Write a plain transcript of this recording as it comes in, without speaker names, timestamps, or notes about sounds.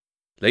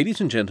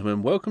Ladies and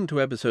gentlemen, welcome to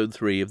episode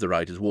 3 of The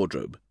Writer's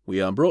Wardrobe. We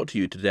are brought to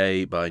you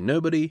today by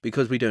nobody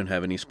because we don't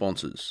have any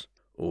sponsors.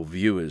 Or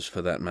viewers,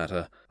 for that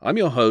matter. I'm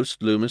your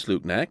host, Loomis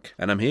Luknak,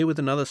 and I'm here with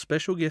another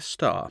special guest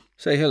star.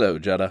 Say hello,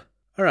 Judda.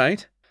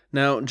 Alright.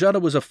 Now,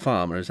 Judda was a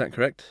farmer, is that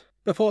correct?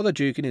 Before the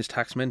Duke and his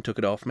taxmen took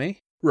it off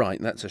me?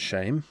 Right, that's a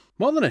shame.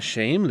 More than a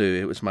shame,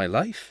 Lou, it was my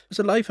life. It was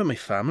the life of my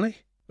family.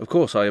 Of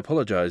course, I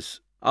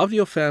apologise. After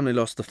your family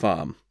lost the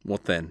farm,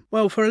 what then?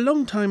 Well, for a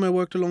long time I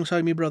worked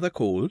alongside me brother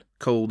Cole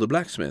the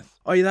blacksmith.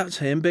 Aye, that's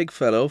him, big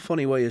fellow,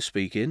 funny way of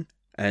speaking.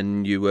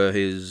 And you were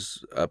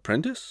his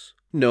apprentice?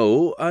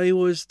 No, I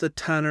was the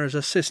tanner's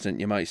assistant,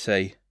 you might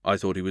say. I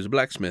thought he was a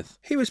blacksmith.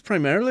 He was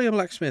primarily a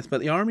blacksmith,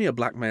 but the army had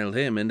blackmailed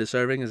him into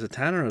serving as a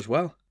tanner as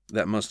well.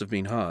 That must have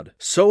been hard.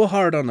 So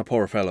hard on the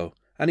poor fellow.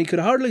 And he could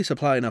hardly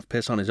supply enough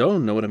piss on his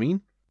own, know what I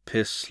mean?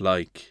 Piss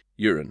like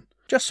urine.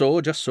 Just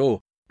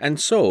so. And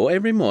so,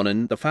 every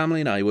morning, the family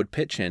and I would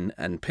pitch in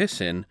and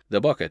piss in the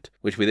bucket,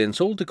 which we then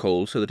sold to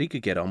Cole so that he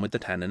could get on with the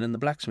tanning and the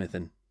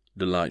blacksmithing.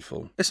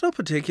 Delightful. It's not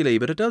particularly,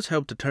 but it does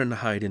help to turn the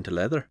hide into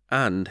leather,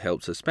 and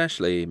helps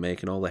especially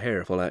making all the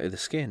hair fall out of the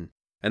skin.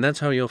 And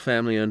that's how your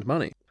family earned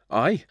money.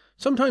 Aye,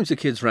 sometimes the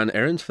kids ran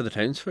errands for the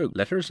townsfolk,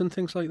 letters and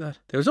things like that.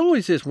 There was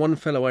always this one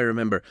fellow I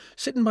remember,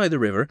 sitting by the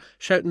river,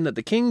 shouting that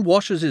the king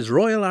washes his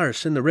royal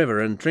arse in the river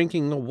and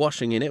drinking or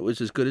washing in it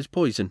was as good as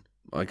poison.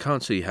 I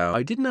can't see how.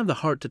 I didn't have the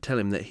heart to tell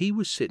him that he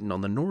was sitting on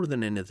the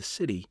northern end of the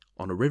city,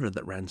 on a river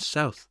that ran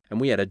south,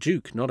 and we had a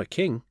duke, not a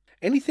king.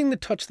 Anything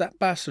that touched that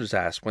bastard's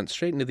ass went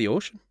straight into the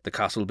ocean, the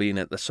castle being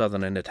at the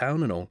southern end of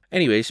town and all.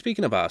 Anyway,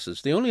 speaking of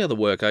asses, the only other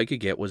work I could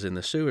get was in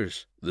the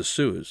sewers. The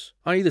sewers?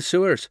 Aye, the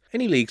sewers.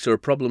 Any leaks or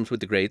problems with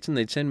the grates and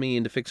they'd send me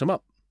in to fix them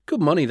up.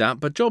 Good money that,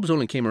 but jobs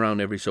only came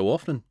around every so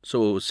often,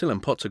 so selling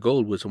pots of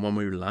gold was the one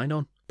we relied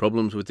on.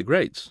 Problems with the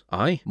grates?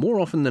 Aye, more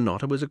often than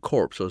not it was a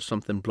corpse or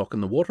something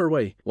blocking the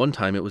waterway. One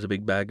time it was a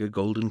big bag of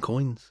golden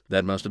coins.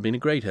 That must have been a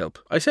great help.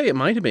 I say it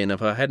might have been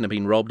if I hadn't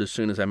been robbed as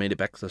soon as I made it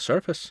back to the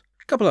surface.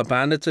 A couple of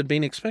bandits had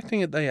been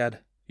expecting it, they had.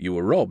 You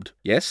were robbed?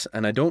 Yes,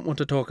 and I don't want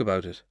to talk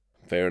about it.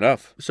 Fair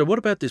enough. So what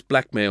about this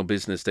blackmail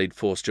business they'd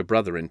forced your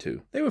brother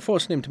into? They were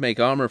forcing him to make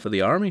armour for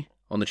the army.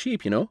 On the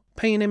cheap, you know.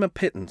 Paying him a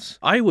pittance.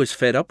 I was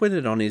fed up with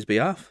it on his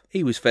behalf.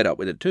 He was fed up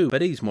with it too,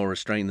 but he's more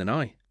restrained than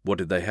I. What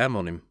did they have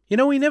on him? You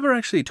know, he never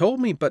actually told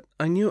me, but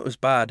I knew it was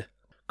bad.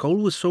 Cole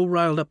was so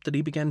riled up that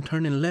he began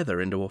turning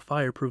leather into a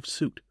fireproof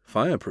suit.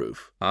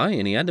 Fireproof? Aye,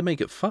 and he had to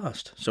make it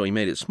fast, so he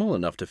made it small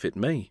enough to fit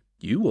me.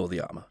 You wore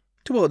the armour.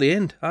 Toward the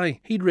end, aye.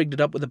 He'd rigged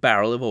it up with a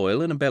barrel of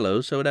oil and a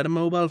bellows so it had a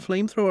mobile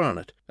flamethrower on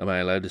it. Am I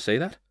allowed to say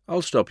that?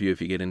 I'll stop you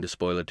if you get into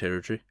spoiler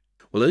territory.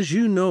 Well, as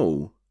you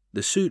know,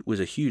 the suit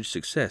was a huge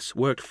success,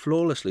 worked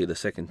flawlessly the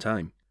second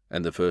time.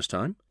 And the first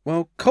time?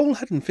 Well, Cole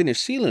hadn't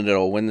finished sealing it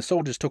all when the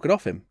soldiers took it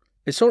off him.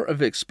 It sort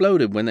of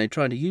exploded when they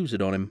tried to use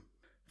it on him.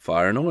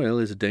 Fire and oil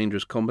is a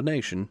dangerous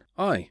combination.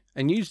 Aye,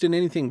 and used in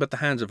anything but the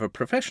hands of a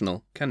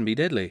professional can be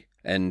deadly.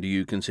 And do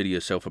you consider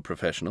yourself a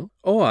professional?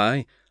 Oh,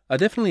 aye. I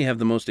definitely have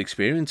the most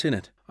experience in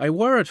it. I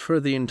wore it for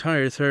the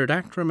entire third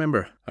act,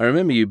 remember? I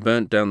remember you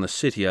burnt down the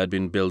city I'd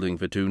been building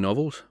for 2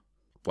 novels.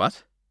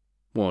 What?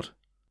 What?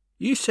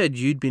 You said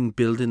you'd been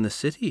building the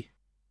city.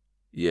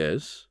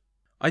 Yes.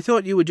 I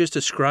thought you were just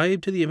a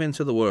scribe to the events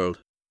of the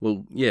world.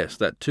 Well, yes,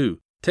 that too.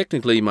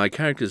 Technically, my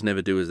characters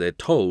never do as they're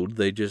told,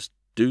 they just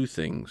do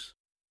things.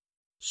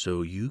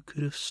 So you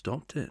could have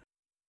stopped it.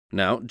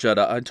 Now,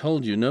 Judda, I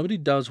told you, nobody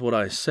does what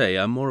I say.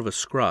 I'm more of a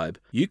scribe.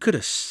 You could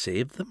have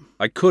saved them.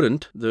 I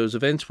couldn't. Those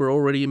events were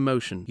already in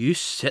motion. You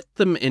set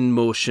them in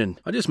motion.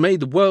 I just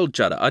made the world,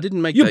 Judda. I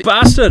didn't make You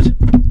bastard!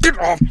 Get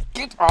off!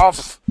 Get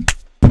off!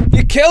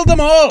 You killed them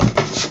all!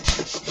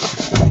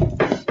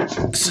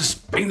 This has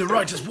been The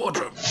Writer's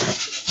Wardrobe.